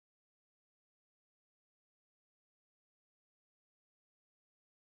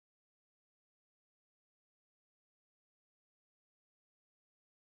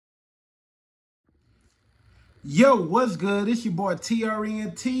Yo, what's good? It's your boy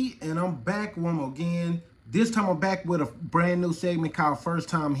TRNT, and I'm back one more again. This time I'm back with a brand new segment called First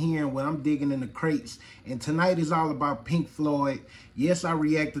Time Hearing, where I'm digging in the crates. And tonight is all about Pink Floyd. Yes, I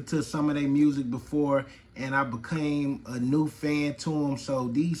reacted to some of their music before, and I became a new fan to them. So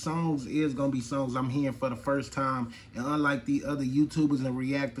these songs is going to be songs I'm hearing for the first time. And unlike the other YouTubers and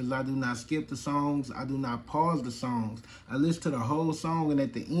reactors, I do not skip the songs. I do not pause the songs. I listen to the whole song, and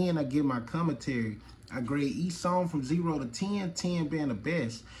at the end, I give my commentary. I grade each song from 0 to 10, 10 being the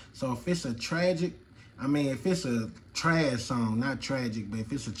best. So if it's a if it's a trash song, not tragic, but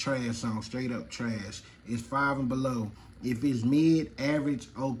if it's a trash song, straight up trash, it's 5 and below. If it's mid, average,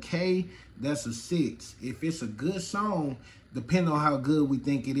 okay, that's a 6. If it's a good song, depending on how good we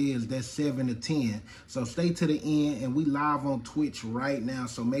think it is, that's 7 to 10. So stay to the end, and we live on Twitch right now.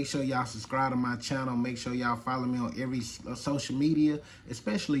 So make sure y'all subscribe to my channel. Make sure y'all follow me on every social media,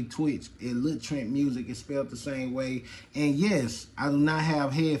 especially Twitch. Lil Trent Music is spelled the same way. And yes, I do not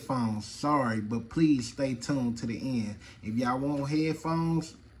have headphones. Sorry, but please stay tuned to the end. If y'all want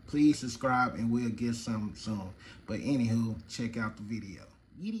headphones, please subscribe and we'll get some soon. But anywho, check out the video.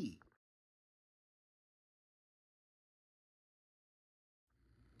 Yeet.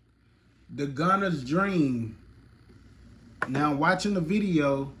 The Gunner's Dream. Now I'm watching the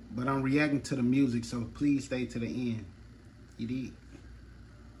video, but I'm reacting to the music, so please stay to the end. You did.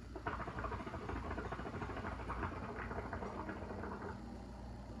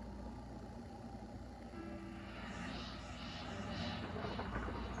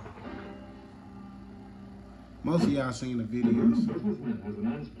 Most of y'all seen the videos.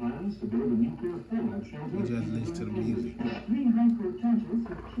 We just listen to the music.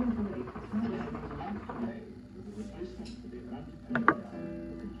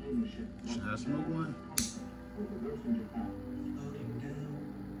 Should I smoke one?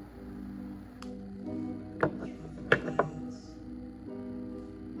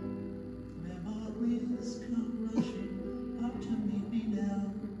 Memories come rushing up to meet me now,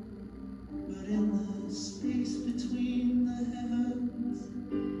 but in the space between the heavens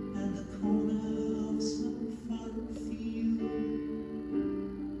and the corner of some far field,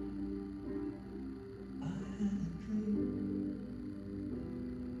 I had a dream.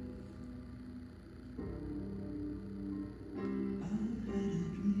 I had a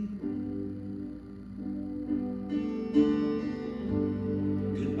dream.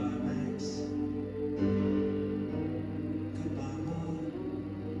 Goodbye, Max. Goodbye, Mom.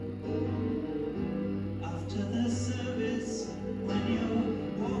 After the service, when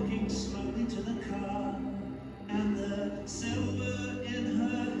you're walking slowly to the car, and the silver in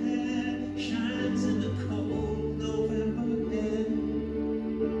her hair shines in the cold November air,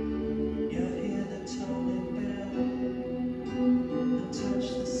 you hear the tolling bell and touch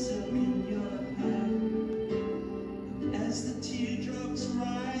the silk in your hair, and as the teardrops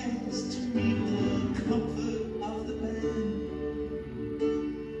rise to meet the comfort of the band,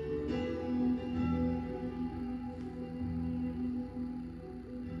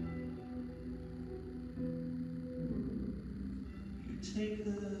 take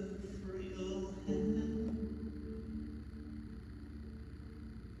her frail hand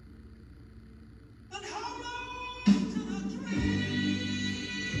and hold on to the dream.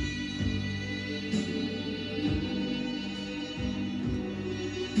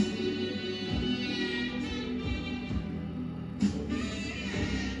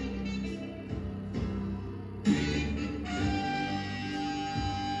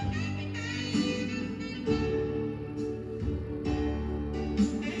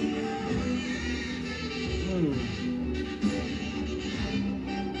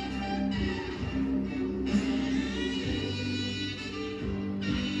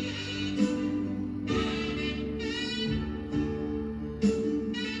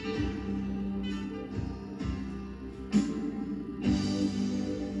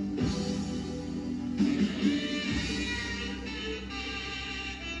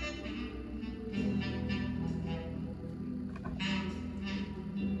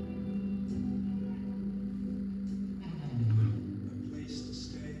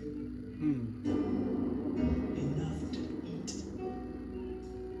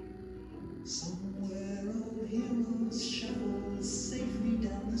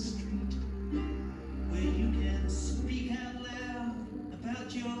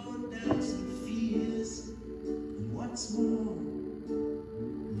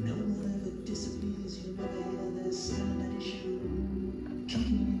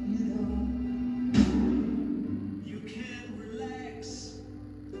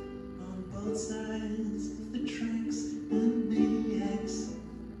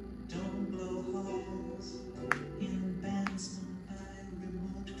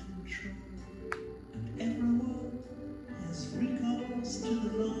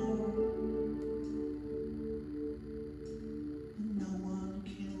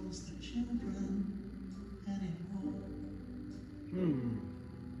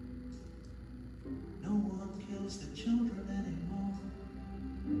 notice the children anymore.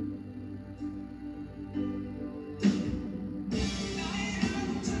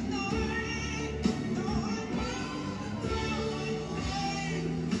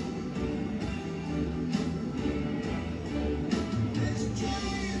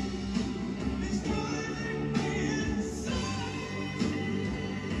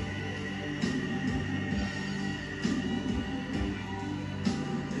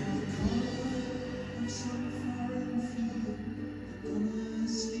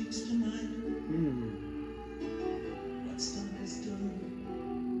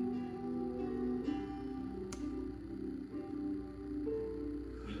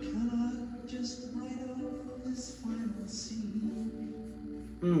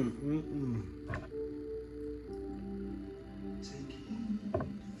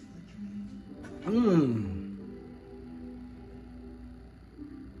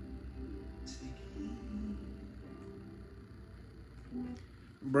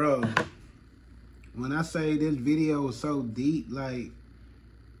 Bro, when I say this video is so deep, like,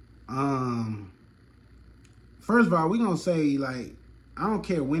 first of all, we gonna say, like, I don't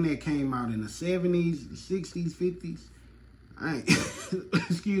care when that came out, in the 70s, the 60s, 50s. I ain't,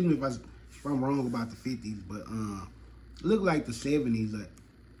 excuse me if I'm wrong about the 50s, but look like the 70s.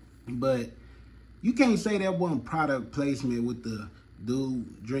 But you can't say that wasn't product placement with the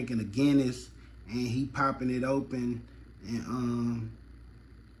dude drinking a Guinness and he popping it open,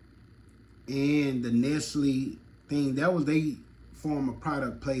 and the Nestle thing. That was they form of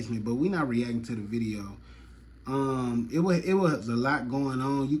product placement, but we not reacting to the video. It was a lot going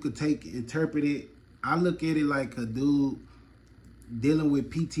on. You could interpret it. I look at it like a dude dealing with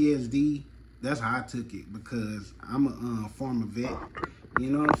PTSD. That's how I took it, because I'm a former vet. You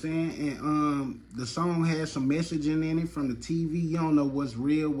know what I'm saying? And the song has some messaging in it from the TV. You don't know what's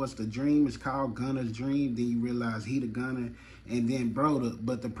real, what's the dream. It's called Gunner's Dream. Then you realize he the gunner. And then, bro,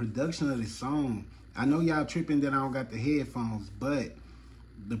 but the production of the song, I know y'all tripping that I don't got the headphones, but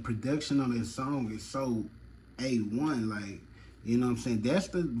the production on this song is so A1. Like, you know what I'm saying? That's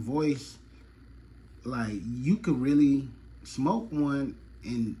the voice. Like, you could really smoke one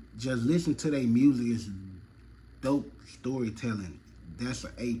and just listen to their music. It's dope storytelling. That's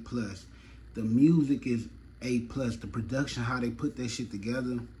an A+. The music is A+. The production, how they put that shit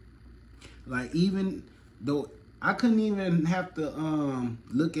together. Like, even though I couldn't even have to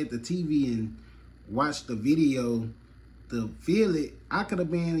look at the TV and watch the video to feel it, I could have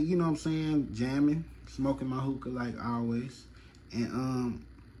been, you know what I'm saying, jamming, smoking my hookah like always. And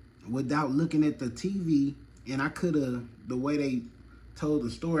without looking at the TV, and I could have, the way they told the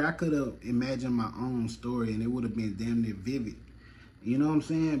story, I could have imagined my own story, and it would have been damn near vivid. You know what I'm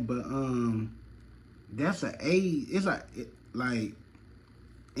saying? But that's it's like,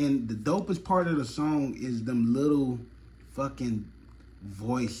 and the dopest part of the song is them little fucking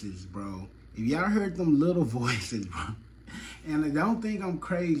voices, bro. If y'all heard them little voices, bro, and I don't think I'm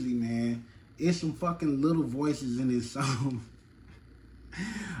crazy, man, it's some fucking little voices in this song.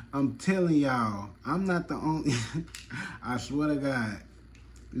 I'm telling y'all, I'm not the only, I swear to God.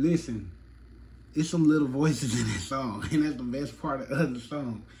 Listen, it's some little voices in this song, and that's the best part of the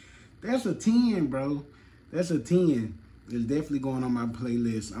song. That's a 10, bro. That's a 10. It's definitely going on my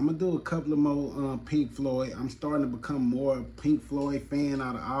playlist. I'm going to do a couple of more Pink Floyd. I'm starting to become more Pink Floyd fan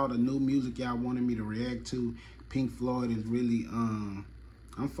out of all the new music y'all wanted me to react to. Pink Floyd is really, I'm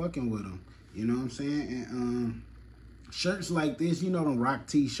fucking with them. You know what I'm saying? And shirts like this, you know, them rock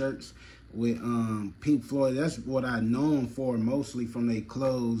t-shirts with Pink Floyd, that's what I know them for, mostly from their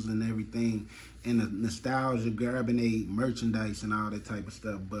clothes and everything, and the nostalgia, grabbing their merchandise and all that type of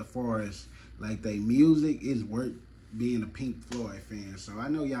stuff. But far as like their music, is worth being a Pink Floyd fan. So I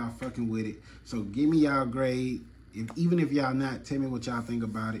know y'all fucking with it. So give me y'all grade. Even if y'all not, tell me what y'all think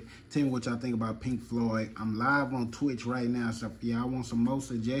about it. Tell me what y'all think about Pink Floyd. I'm live on Twitch right now, so if y'all want some more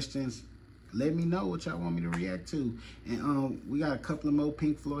suggestions, let me know what y'all want me to react to. And we got a couple of more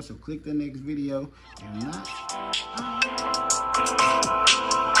Pink Floyd, so click the next video. If not,